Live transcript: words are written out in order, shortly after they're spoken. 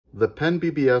The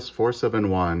PenBBS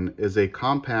 471 is a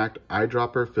compact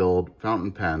eyedropper-filled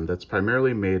fountain pen that's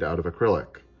primarily made out of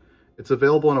acrylic. It's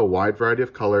available in a wide variety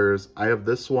of colors. I have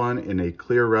this one in a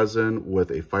clear resin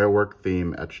with a firework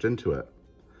theme etched into it.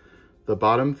 The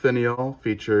bottom finial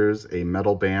features a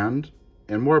metal band,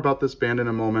 and more about this band in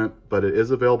a moment, but it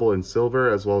is available in silver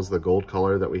as well as the gold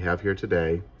color that we have here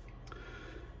today.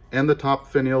 And the top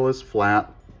finial is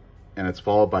flat, and it's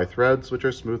followed by threads which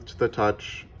are smooth to the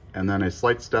touch, and then a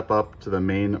slight step up to the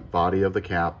main body of the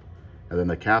cap, and then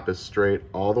the cap is straight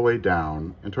all the way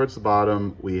down, and towards the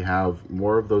bottom we have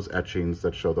more of those etchings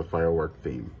that show the firework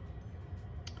theme.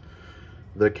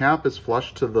 The cap is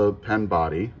flush to the pen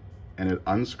body, and it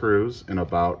unscrews in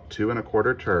about 2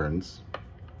 1/4 turns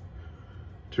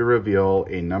to reveal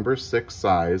a number 6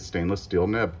 size stainless steel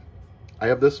nib. I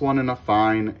have this one in a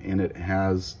fine, and it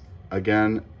has,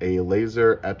 again, a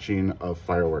laser etching of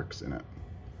fireworks in it.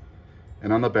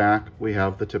 And on the back, we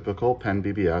have the typical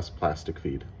PenBBS plastic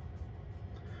feed.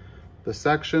 The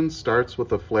section starts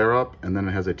with a flare-up, and then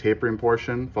it has a tapering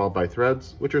portion, followed by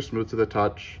threads, which are smooth to the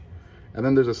touch. And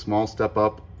then there's a small step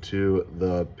up to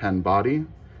the pen body,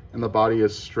 and the body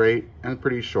is straight and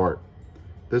pretty short.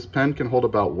 This pen can hold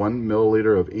about 1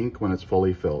 milliliter of ink when it's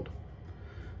fully filled.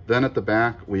 Then at the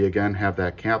back, we again have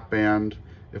that cap band.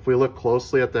 If we look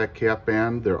closely at that cap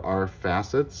band, there are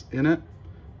facets in it,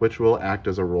 which will act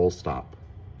as a roll stop.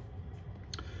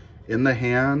 In the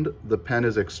hand, the pen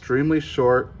is extremely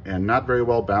short and not very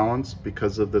well balanced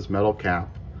because of this metal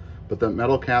cap, but that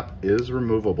metal cap is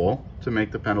removable to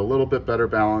make the pen a little bit better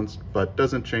balanced, but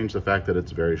doesn't change the fact that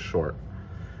it's very short.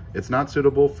 It's not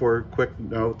suitable for quick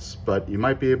notes, but you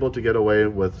might be able to get away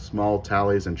with small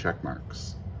tallies and check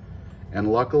marks.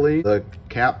 And luckily, the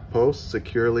cap posts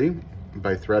securely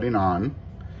by threading on,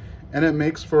 and it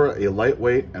makes for a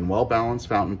lightweight and well-balanced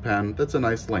fountain pen that's a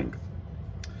nice length.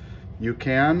 You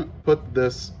can put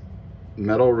this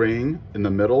metal ring in the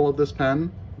middle of this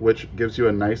pen, which gives you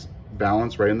a nice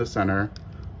balance right in the center,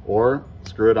 or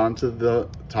screw it onto the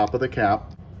top of the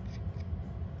cap,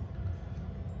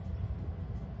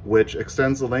 which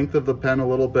extends the length of the pen a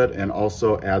little bit and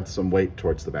also adds some weight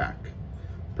towards the back.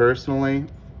 Personally,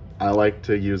 I like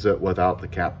to use it without the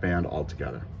cap band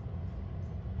altogether.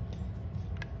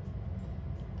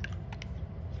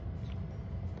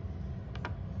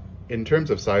 In terms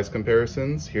of size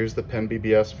comparisons, here's the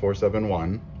PenBBS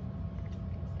 471,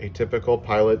 a typical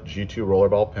Pilot G2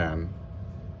 Rollerball pen,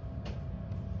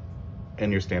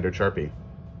 and your standard Sharpie.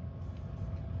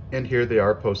 And here they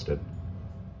are posted.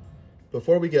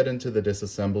 Before we get into the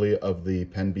disassembly of the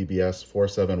PenBBS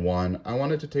 471, I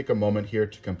wanted to take a moment here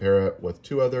to compare it with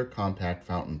 2 other compact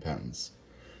fountain pens.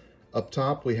 Up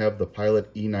top, we have the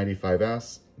Pilot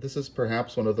E95S. This is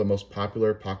perhaps one of the most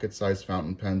popular pocket-sized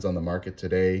fountain pens on the market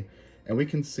today, and we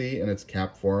can see in its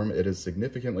cap form it is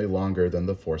significantly longer than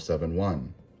the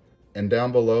 471. And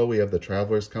down below we have the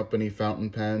Traveler's Company fountain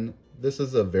pen. This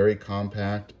is a very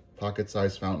compact,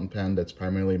 pocket-sized fountain pen that's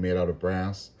primarily made out of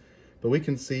brass, but we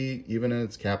can see even in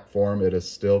its cap form it is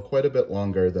still quite a bit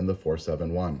longer than the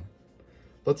 471.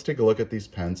 Let's take a look at these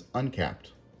pens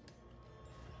uncapped.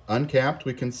 Uncapped,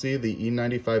 we can see the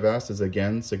E95S is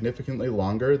again significantly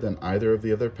longer than either of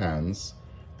the other pens.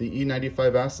 The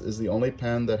E95S is the only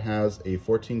pen that has a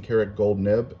 14 karat gold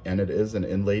nib, and it is an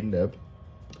inlaid nib.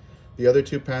 The other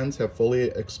 2 pens have fully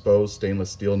exposed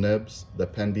stainless steel nibs. The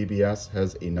PenBBS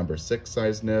has a number 6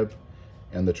 size nib,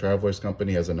 and the Traveler's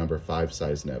Company has a number 5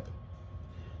 size nib.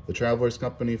 The Traveler's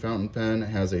Company fountain pen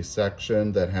has a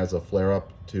section that has a flare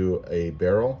up to a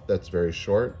barrel that's very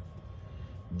short.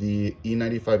 The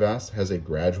E95S has a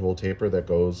gradual taper that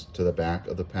goes to the back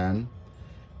of the pen,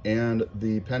 and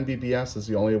the PenBBS is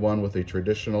the only one with a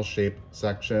traditional shape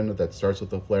section that starts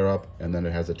with a flare up and then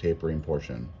it has a tapering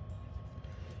portion.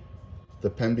 The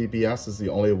PenBBS is the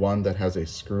only one that has a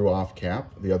screw off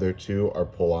cap. The other 2 are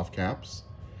pull off caps,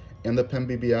 and the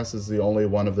PenBBS is the only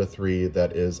one of the 3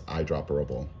 that is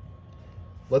eyedropperable.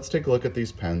 Let's take a look at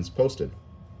these pens posted.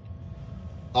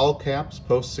 All caps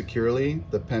post securely.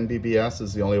 The PenBBS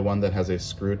is the only one that has a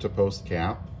screw to post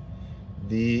cap.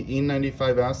 The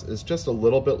E95S is just a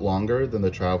little bit longer than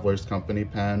the Traveler's Company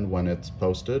pen when it's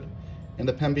posted, and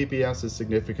the PenBBS is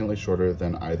significantly shorter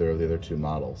than either of the other 2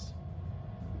 models.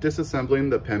 Disassembling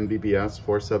the PenBBS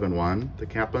 471, the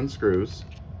cap unscrews,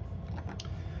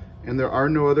 and there are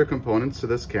no other components to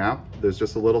this cap. There's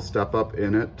just a little step up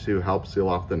in it to help seal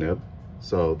off the nib,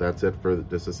 so that's it for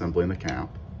disassembling the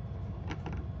cap.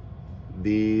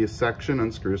 The section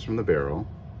unscrews from the barrel,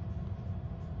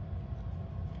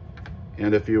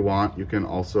 and if you want, you can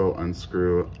also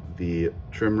unscrew the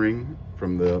trim ring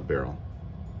from the barrel.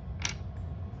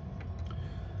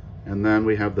 And then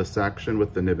we have the section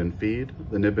with the nib and feed.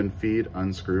 The nib and feed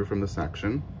unscrew from the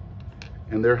section,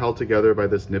 and they're held together by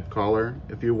this nib collar.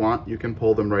 If you want, you can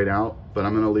pull them right out, but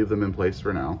I'm going to leave them in place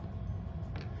for now.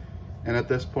 And at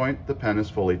this point, the pen is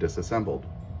fully disassembled.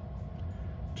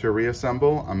 To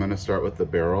reassemble, I'm going to start with the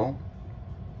barrel,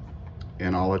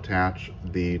 and I'll attach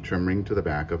the trim ring to the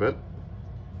back of it.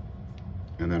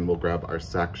 And then we'll grab our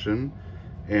section.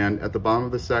 And at the bottom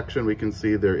of the section, we can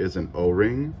see there is an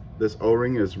O-ring. This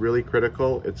O-ring is really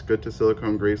critical. It's good to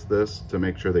silicone grease this to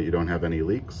make sure that you don't have any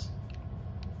leaks.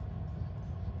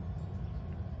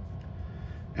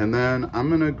 And then I'm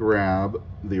gonna grab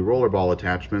the rollerball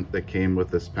attachment that came with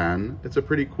this pen. It's a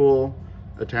pretty cool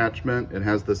attachment. It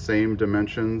has the same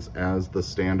dimensions as the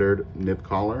standard nib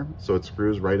collar, so it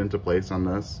screws right into place on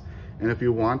this. And if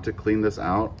you want to clean this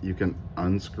out, you can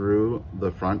unscrew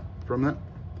the front from it.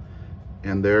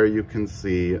 And there you can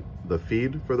see the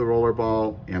feed for the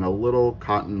rollerball and a little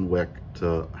cotton wick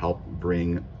to help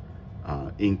bring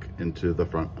ink into the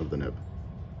front of the nib.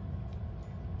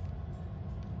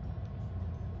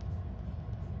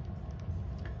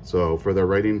 So for the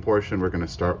writing portion, we're going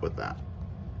to start with that.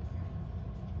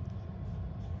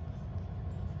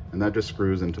 And that just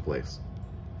screws into place.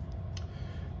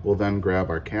 We'll then grab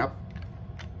our cap,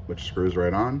 which screws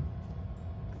right on.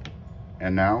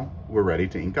 And now we're ready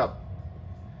to ink up.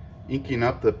 Inking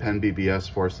up the PenBBS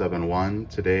 471,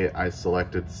 today I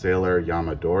selected Sailor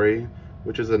Yamadori,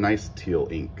 which is a nice teal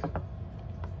ink.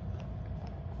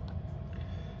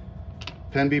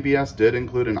 PenBBS did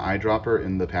include an eyedropper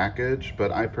in the package,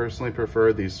 but I personally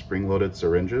prefer these spring-loaded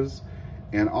syringes,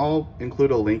 and I'll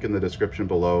include a link in the description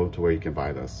below to where you can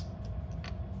buy this.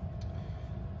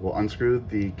 We'll unscrew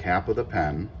the cap of the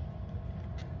pen.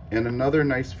 And another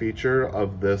nice feature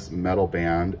of this metal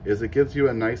band is it gives you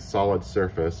a nice solid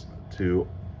surface to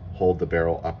hold the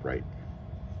barrel upright.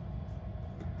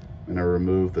 I'm going to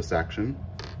remove the section,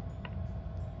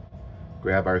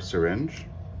 grab our syringe,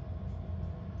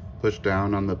 push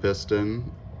down on the piston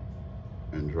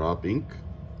and drop ink,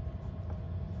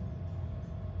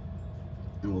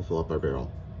 and we'll fill up our barrel.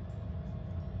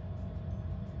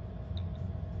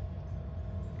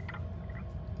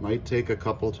 Might take a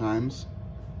couple times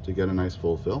to get a nice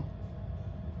full fill.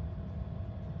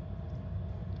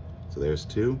 So there's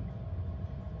 2.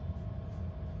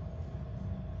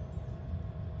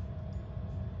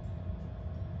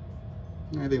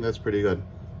 I think that's pretty good.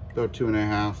 About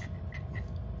 2.5.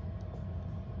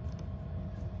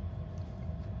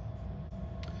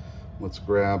 Let's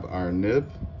grab our nib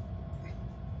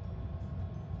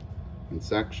and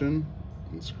section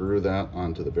and screw that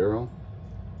onto the barrel.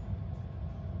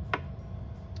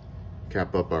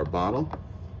 Cap up our bottle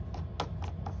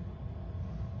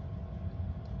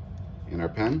and our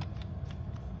pen.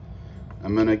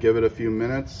 I'm going to give it a few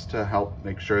minutes to help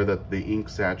make sure that the ink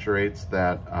saturates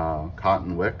that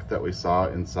cotton wick that we saw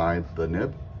inside the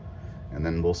nib, and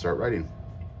then we'll start writing.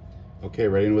 Okay,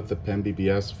 writing with the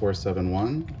PenBBS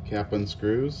 471, cap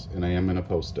unscrews, and I am going to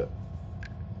post it.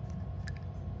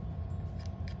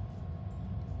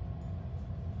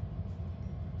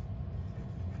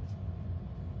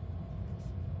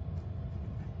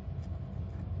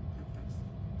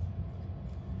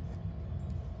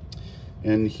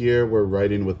 And here we're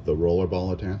writing with the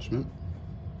rollerball attachment.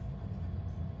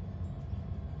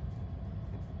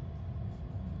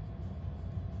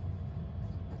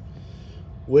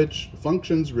 Which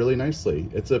functions really nicely.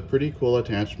 It's a pretty cool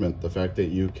attachment, the fact that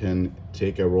you can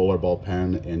take a rollerball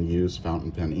pen and use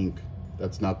fountain pen ink.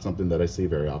 That's not something that I see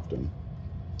very often.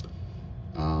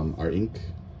 Our ink,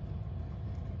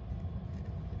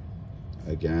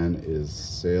 again, is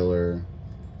Sailor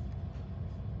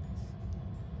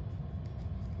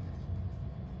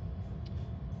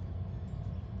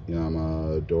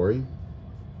Yamadori.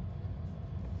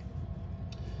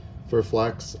 For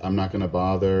flex, I'm not going to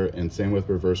bother, and same with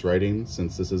reverse writing,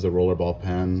 since this is a rollerball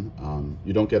pen.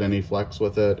 You don't get any flex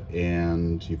with it,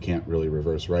 and you can't really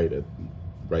reverse write. It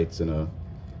writes in a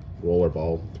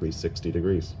rollerball 360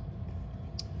 degrees.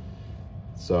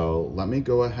 So let me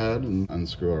go ahead and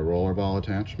unscrew our rollerball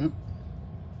attachment.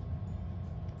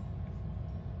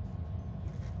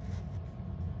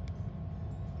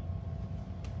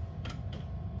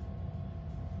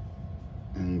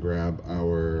 And grab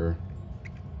our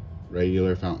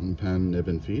regular fountain pen nib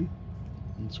and feed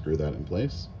and screw that in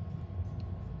place.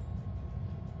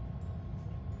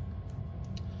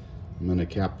 I'm going to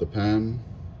cap the pen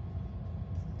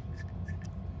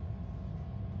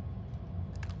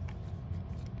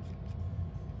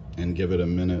and give it a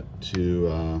minute to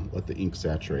let the ink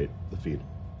saturate the feed.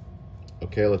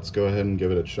 Okay, let's go ahead and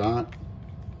give it a shot.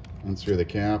 Unscrew the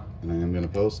cap, and I am going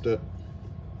to post it.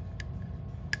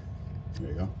 There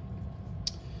you go.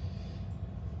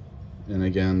 And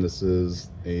again, this is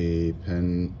a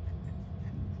PenBBS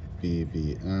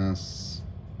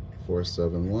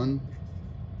 471.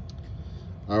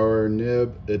 Our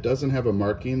nib, it doesn't have a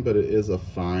marking, but it is a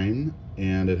fine,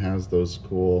 and it has those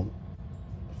cool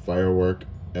firework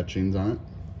etchings on it.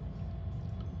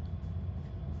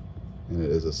 And it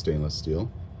is a stainless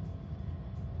steel.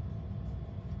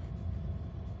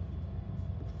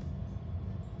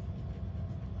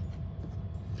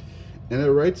 And it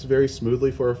writes very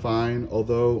smoothly for a fine,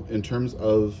 although in terms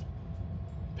of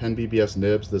PenBBS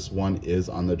nibs, this one is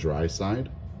on the dry side.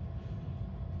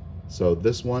 So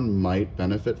this one might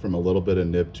benefit from a little bit of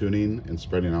nib tuning and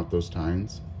spreading out those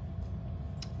tines.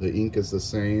 The ink is the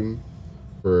same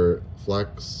for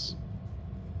flex.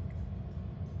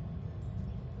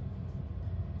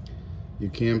 You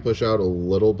can push out a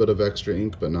little bit of extra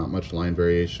ink, but not much line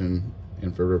variation.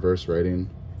 And for reverse writing,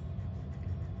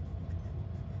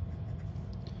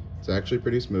 it's actually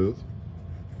pretty smooth,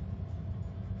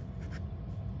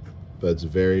 but it's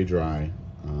very dry.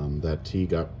 That tea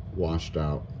got washed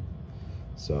out.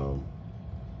 So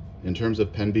in terms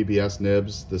of PenBBS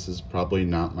nibs, this is probably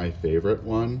not my favorite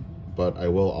one, but I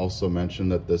will also mention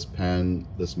that this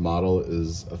model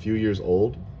is a few years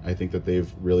old. I think that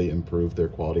they've really improved their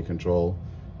quality control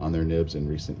on their nibs in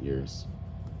recent years.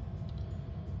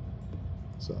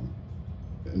 So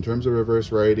in terms of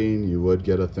reverse writing, you would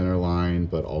get a thinner line,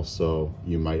 but also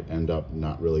you might end up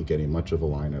not really getting much of a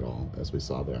line at all, as we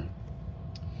saw there.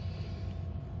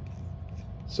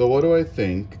 So what do I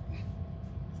think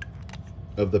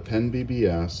of the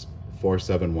PenBBS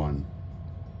 471?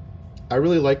 I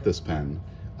really like this pen.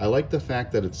 I like the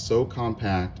fact that it's so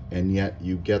compact, and yet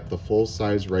you get the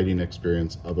full-size writing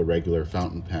experience of a regular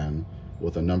fountain pen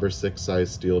with a number 6 size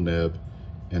steel nib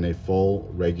and a full,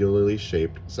 regularly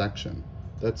shaped section.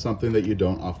 That's something that you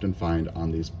don't often find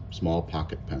on these small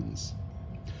pocket pens.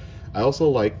 I also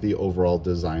like the overall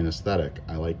design aesthetic.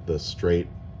 I like the straight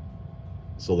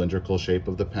cylindrical shape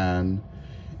of the pen,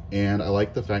 and I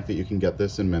like the fact that you can get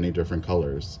this in many different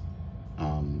colors.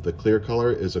 The clear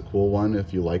color is a cool one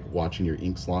if you like watching your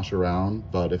ink slosh around,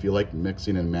 but if you like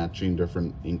mixing and matching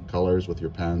different ink colors with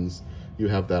your pens, you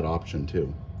have that option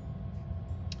too.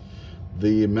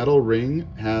 The metal ring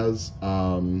has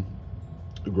grown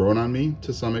on me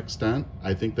to some extent.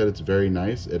 I think that it's very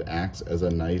nice. It acts as a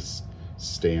nice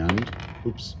stand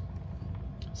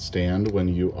when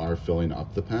you are filling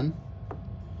up the pen.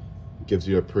 It gives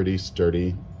you a pretty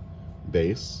sturdy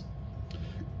base,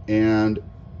 and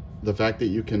the fact that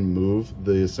you can move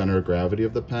the center of gravity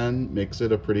of the pen makes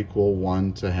it a pretty cool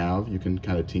one to have. You can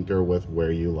kind of tinker with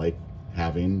where you like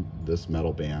having this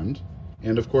metal band.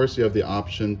 And of course you have the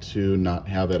option to not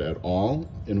have it at all,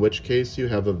 in which case you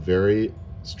have a very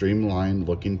streamlined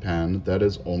looking pen that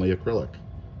is only acrylic.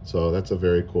 So that's a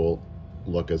very cool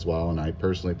look as well, and I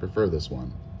personally prefer this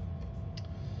one.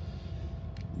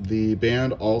 The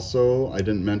band also, I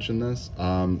didn't mention this,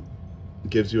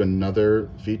 gives you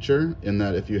another feature in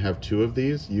that if you have two of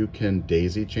these, you can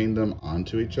daisy chain them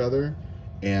onto each other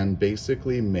and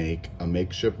basically make a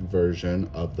makeshift version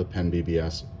of the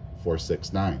PenBBS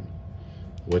 469,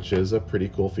 which is a pretty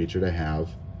cool feature to have.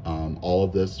 All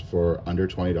of this for under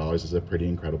 $20 is a pretty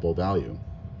incredible value.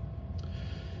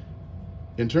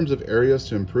 In terms of areas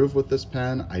to improve with this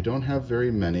pen, I don't have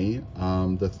very many.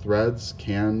 The threads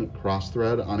can cross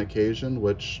thread on occasion,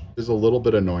 which is a little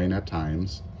bit annoying at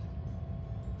times.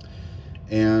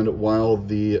 And while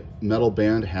the metal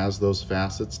band has those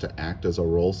facets to act as a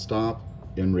roll stop,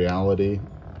 in reality,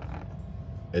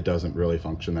 it doesn't really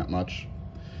function that much.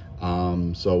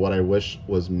 So what I wish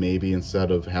was maybe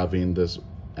instead of having this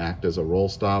act as a roll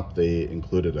stop, they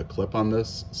included a clip on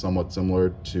this, somewhat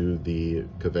similar to the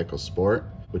Kaweco Sport,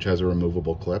 which has a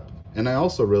removable clip. And I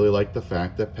also really like the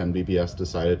fact that PenBBS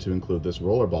decided to include this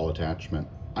rollerball attachment.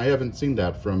 I haven't seen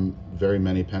that from very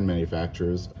many pen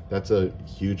manufacturers. That's a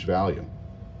huge value.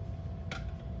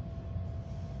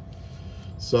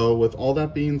 So with all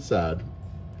that being said,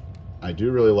 I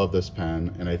do really love this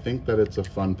pen, and I think that it's a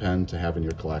fun pen to have in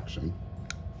your collection.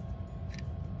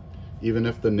 Even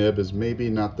if the nib is maybe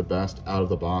not the best out of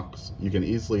the box, you can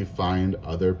easily find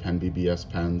other PenBBS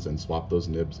pens and swap those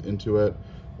nibs into it,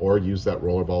 or use that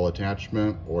rollerball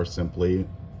attachment, or simply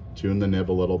tune the nib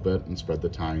a little bit and spread the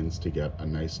tines to get a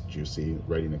nice juicy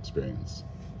writing experience.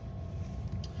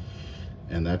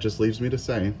 And that just leaves me to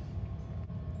say,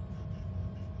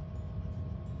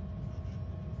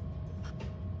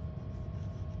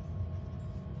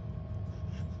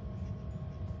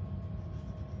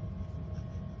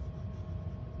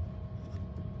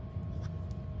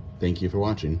 thank you for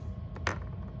watching.